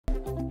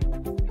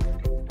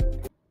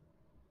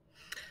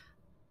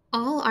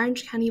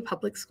Orange County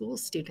Public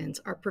Schools students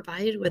are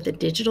provided with a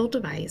digital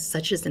device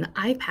such as an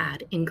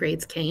iPad in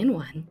grades K and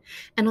 1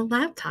 and a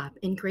laptop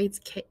in grades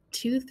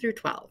 2 through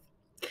 12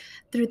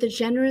 through the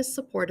generous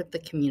support of the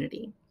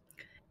community.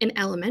 In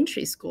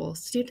elementary school,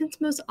 students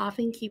most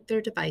often keep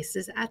their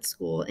devices at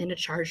school in a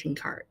charging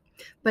cart.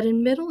 But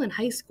in middle and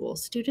high school,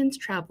 students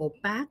travel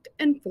back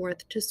and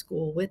forth to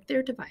school with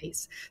their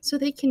device so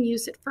they can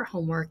use it for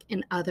homework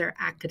and other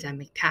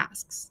academic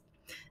tasks.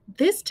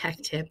 This tech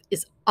tip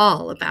is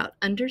all about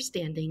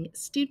understanding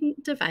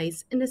student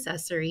device and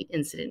accessory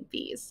incident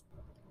fees.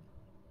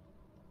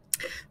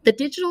 The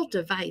digital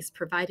device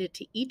provided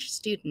to each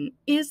student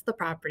is the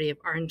property of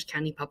Orange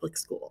County Public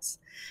Schools,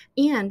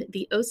 and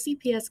the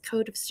OCPS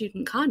Code of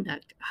Student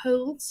Conduct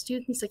holds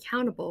students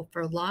accountable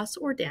for loss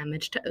or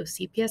damage to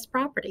OCPS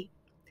property.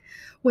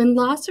 When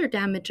loss or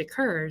damage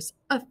occurs,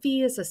 a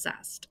fee is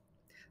assessed.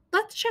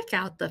 Let's check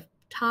out the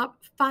top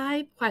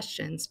 5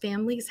 questions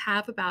families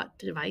have about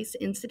device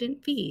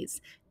incident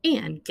fees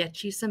and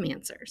get you some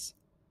answers.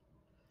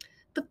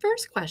 The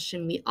first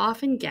question we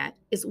often get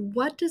is,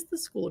 what does the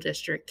school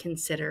district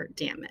consider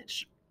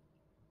damage?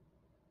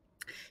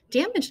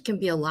 Damage can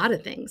be a lot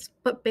of things,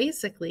 but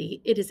basically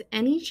it is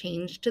any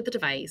change to the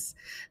device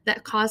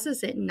that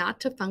causes it not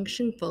to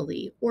function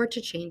fully or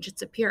to change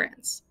its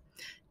appearance.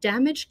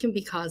 Damage can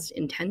be caused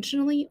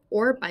intentionally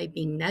or by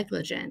being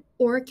negligent,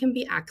 or it can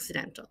be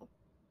accidental.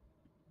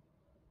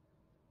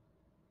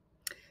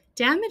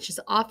 Damage is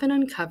often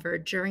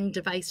uncovered during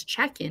device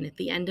check-in at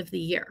the end of the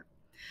year.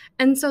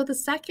 And so the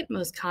second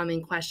most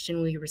common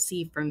question we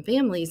receive from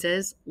families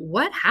is,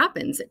 what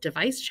happens at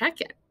device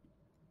check-in?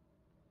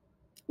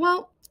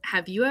 Well,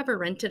 have you ever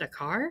rented a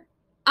car?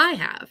 I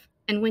have.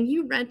 And when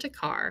you rent a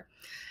car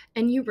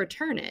and you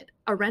return it,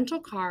 a rental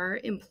car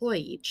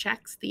employee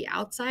checks the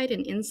outside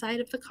and inside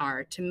of the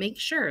car to make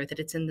sure that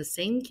it's in the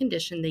same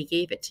condition they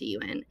gave it to you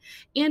in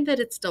and that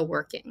it's still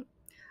working.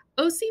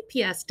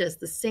 OCPS does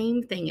the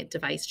same thing at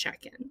device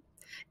check-in.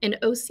 An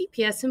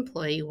OCPS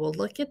employee will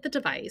look at the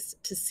device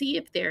to see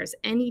if there's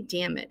any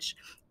damage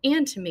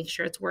and to make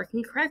sure it's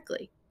working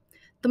correctly.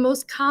 The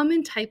most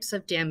common types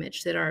of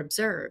damage that are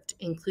observed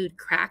include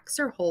cracks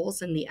or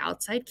holes in the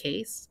outside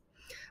case,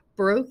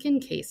 broken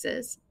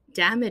cases,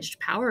 damaged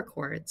power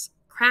cords,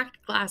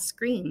 cracked glass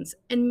screens,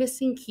 and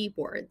missing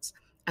keys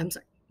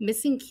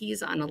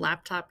on a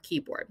laptop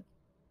keyboard.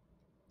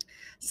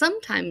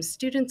 Sometimes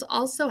students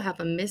also have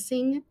a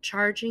missing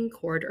charging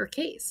cord or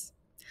case.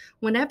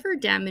 Whenever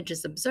damage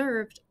is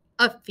observed,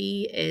 a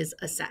fee is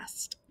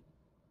assessed.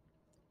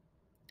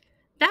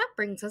 That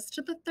brings us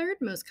to the third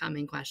most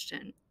common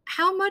question.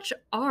 How much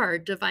are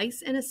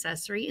device and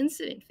accessory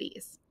incident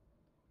fees?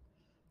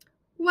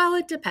 Well,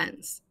 it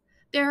depends.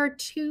 There are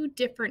 2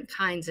 different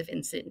kinds of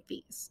incident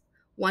fees.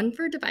 One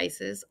for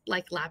devices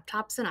like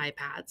laptops and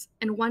iPads,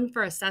 and one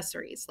for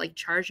accessories like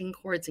charging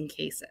cords and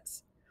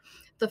cases.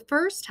 The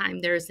first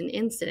time there is an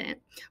incident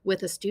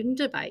with a student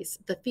device,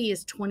 the fee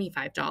is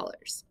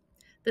 $25.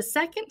 The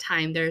second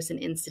time there is an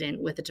incident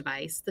with a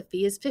device, the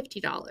fee is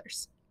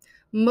 $50.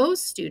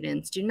 Most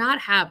students do not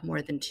have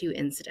more than 2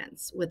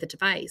 incidents with a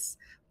device,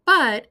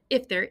 but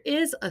if there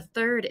is a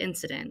third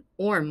incident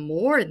or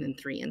more than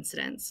 3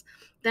 incidents,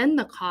 then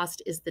the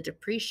cost is the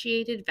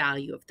depreciated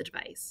value of the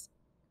device.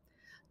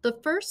 The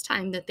first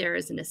time that there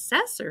is an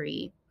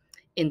accessory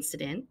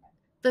incident,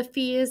 the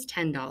fee is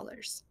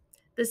 $10.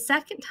 The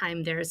second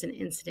time there is an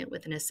incident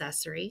with an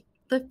accessory,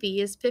 the fee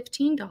is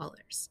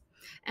 $15.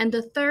 And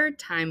the third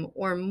time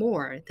or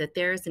more that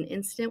there is an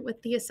incident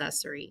with the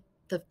accessory,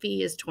 the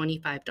fee is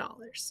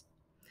 $25.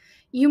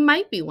 You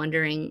might be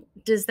wondering,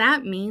 does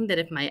that mean that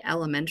if my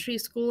elementary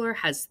schooler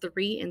has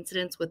 3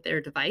 incidents with their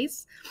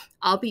device,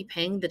 I'll be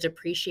paying the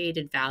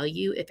depreciated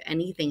value if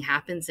anything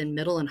happens in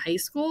middle and high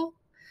school?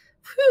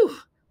 Whew!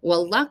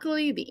 Well,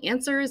 luckily, the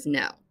answer is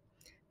no.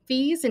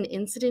 Fees and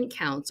incident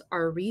counts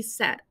are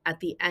reset at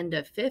the end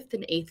of 5th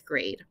and 8th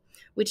grade,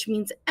 which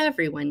means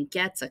everyone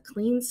gets a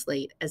clean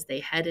slate as they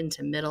head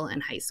into middle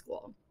and high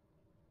school.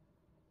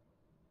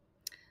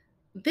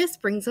 This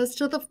brings us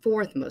to the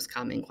fourth most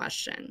common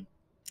question.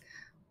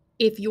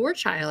 If your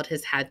child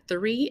has had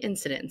 3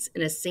 incidents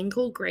in a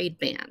single grade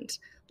band,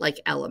 like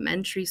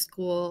elementary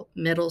school,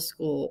 middle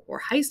school, or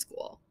high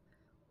school,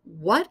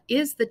 what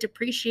is the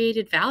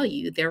depreciated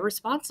value they're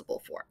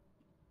responsible for?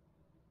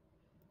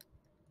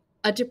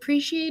 A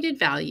depreciated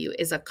value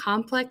is a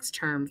complex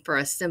term for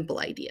a simple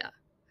idea.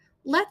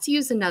 Let's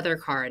use another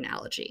car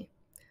analogy.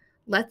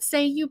 Let's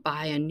say you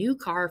buy a new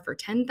car for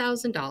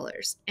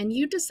 $10,000 and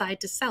you decide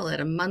to sell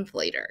it a month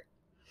later.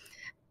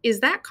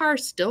 Is that car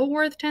still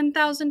worth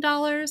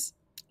 $10,000?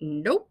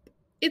 Nope.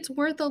 It's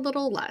worth a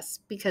little less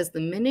because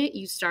the minute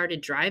you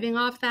started driving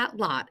off that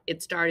lot,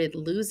 it started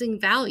losing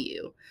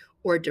value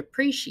or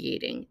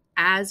depreciating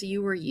as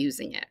you were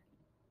using it.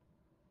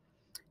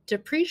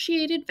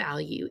 Depreciated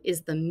value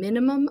is the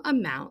minimum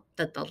amount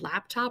that the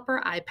laptop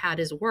or iPad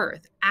is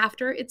worth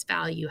after its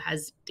value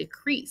has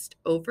decreased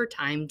over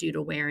time due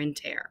to wear and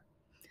tear.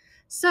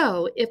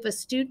 So, if a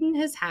student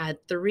has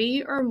had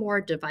 3 or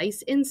more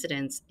device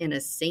incidents in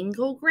a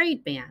single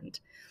grade band,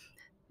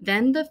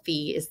 Then the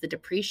fee is the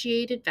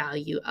depreciated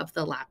value of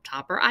the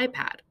laptop or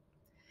iPad.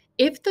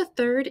 If the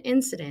third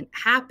incident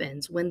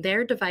happens when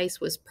their device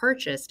was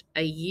purchased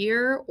a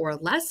year or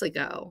less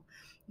ago,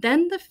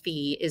 then the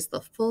fee is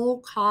the full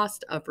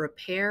cost of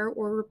repair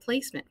or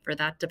replacement for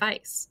that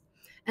device,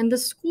 and the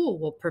school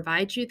will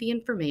provide you the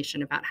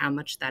information about how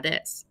much that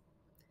is.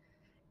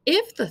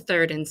 If the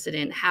third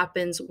incident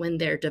happens when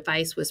their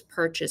device was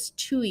purchased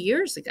 2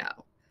 years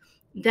ago,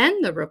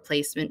 then the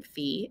replacement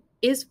fee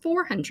is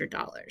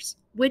 $400,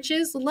 which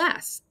is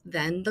less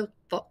than the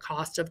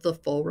cost of the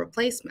full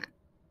replacement.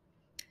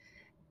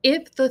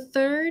 If the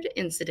third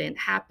incident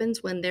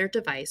happens when their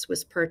device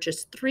was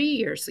purchased 3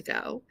 years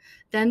ago,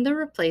 then the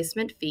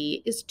replacement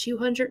fee is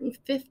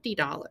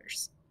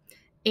 $250.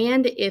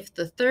 And if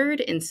the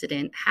third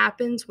incident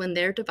happens when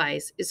their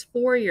device is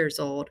 4 years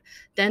old,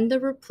 then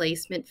the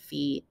replacement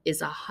fee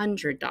is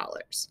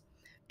 $100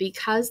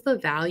 because the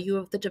value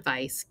of the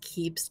device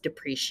keeps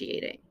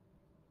depreciating.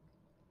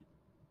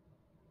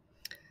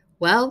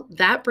 Well,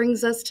 that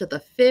brings us to the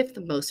fifth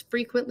most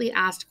frequently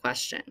asked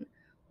question.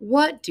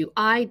 What do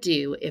I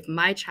do if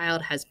my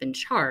child has been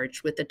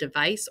charged with a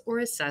device or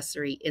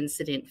accessory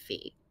incident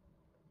fee?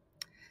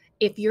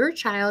 If your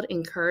child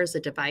incurs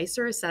a device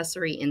or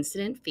accessory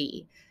incident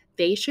fee,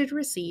 they should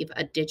receive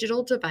a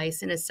digital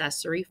device and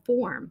accessory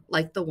form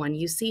like the one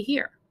you see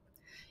here.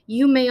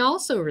 You may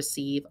also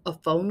receive a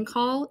phone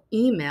call,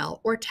 email,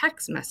 or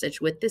text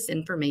message with this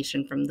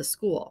information from the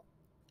school.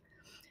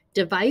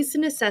 Device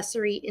and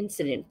accessory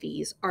incident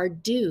fees are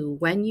due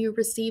when you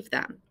receive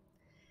them.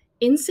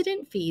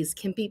 Incident fees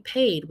can be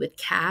paid with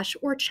cash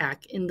or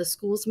check in the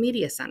school's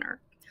media center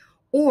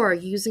or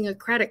using a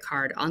credit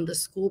card on the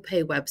school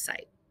pay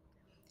website.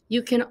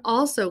 You can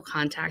also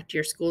contact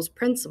your school's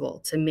principal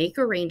to make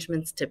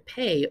arrangements to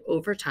pay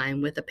over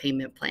time with a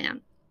payment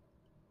plan.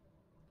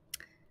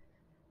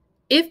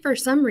 If for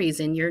some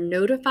reason you're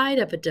notified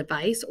of a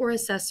device or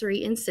accessory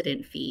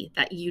incident fee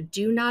that you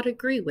do not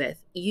agree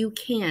with, you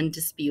can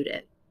dispute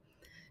it.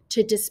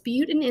 To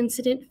dispute an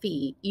incident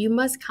fee, you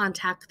must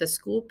contact the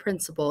school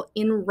principal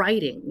in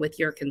writing with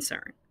your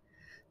concern.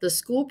 The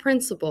school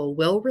principal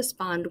will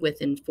respond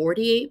within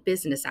 48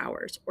 business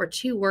hours or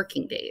 2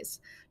 working days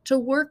to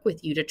work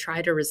with you to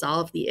try to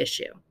resolve the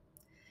issue.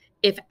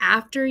 If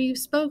after you've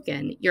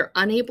spoken, you're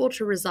unable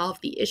to resolve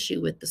the issue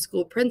with the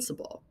school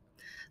principal,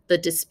 the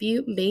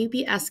dispute may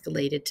be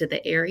escalated to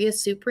the area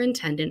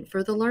superintendent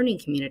for the learning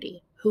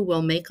community, who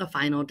will make a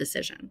final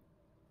decision.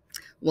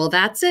 Well,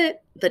 that's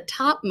it. The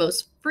top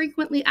most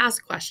frequently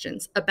asked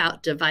questions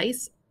about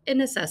device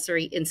and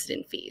accessory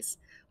incident fees,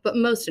 but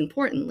most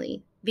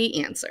importantly,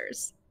 the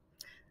answers.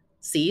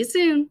 See you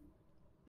soon.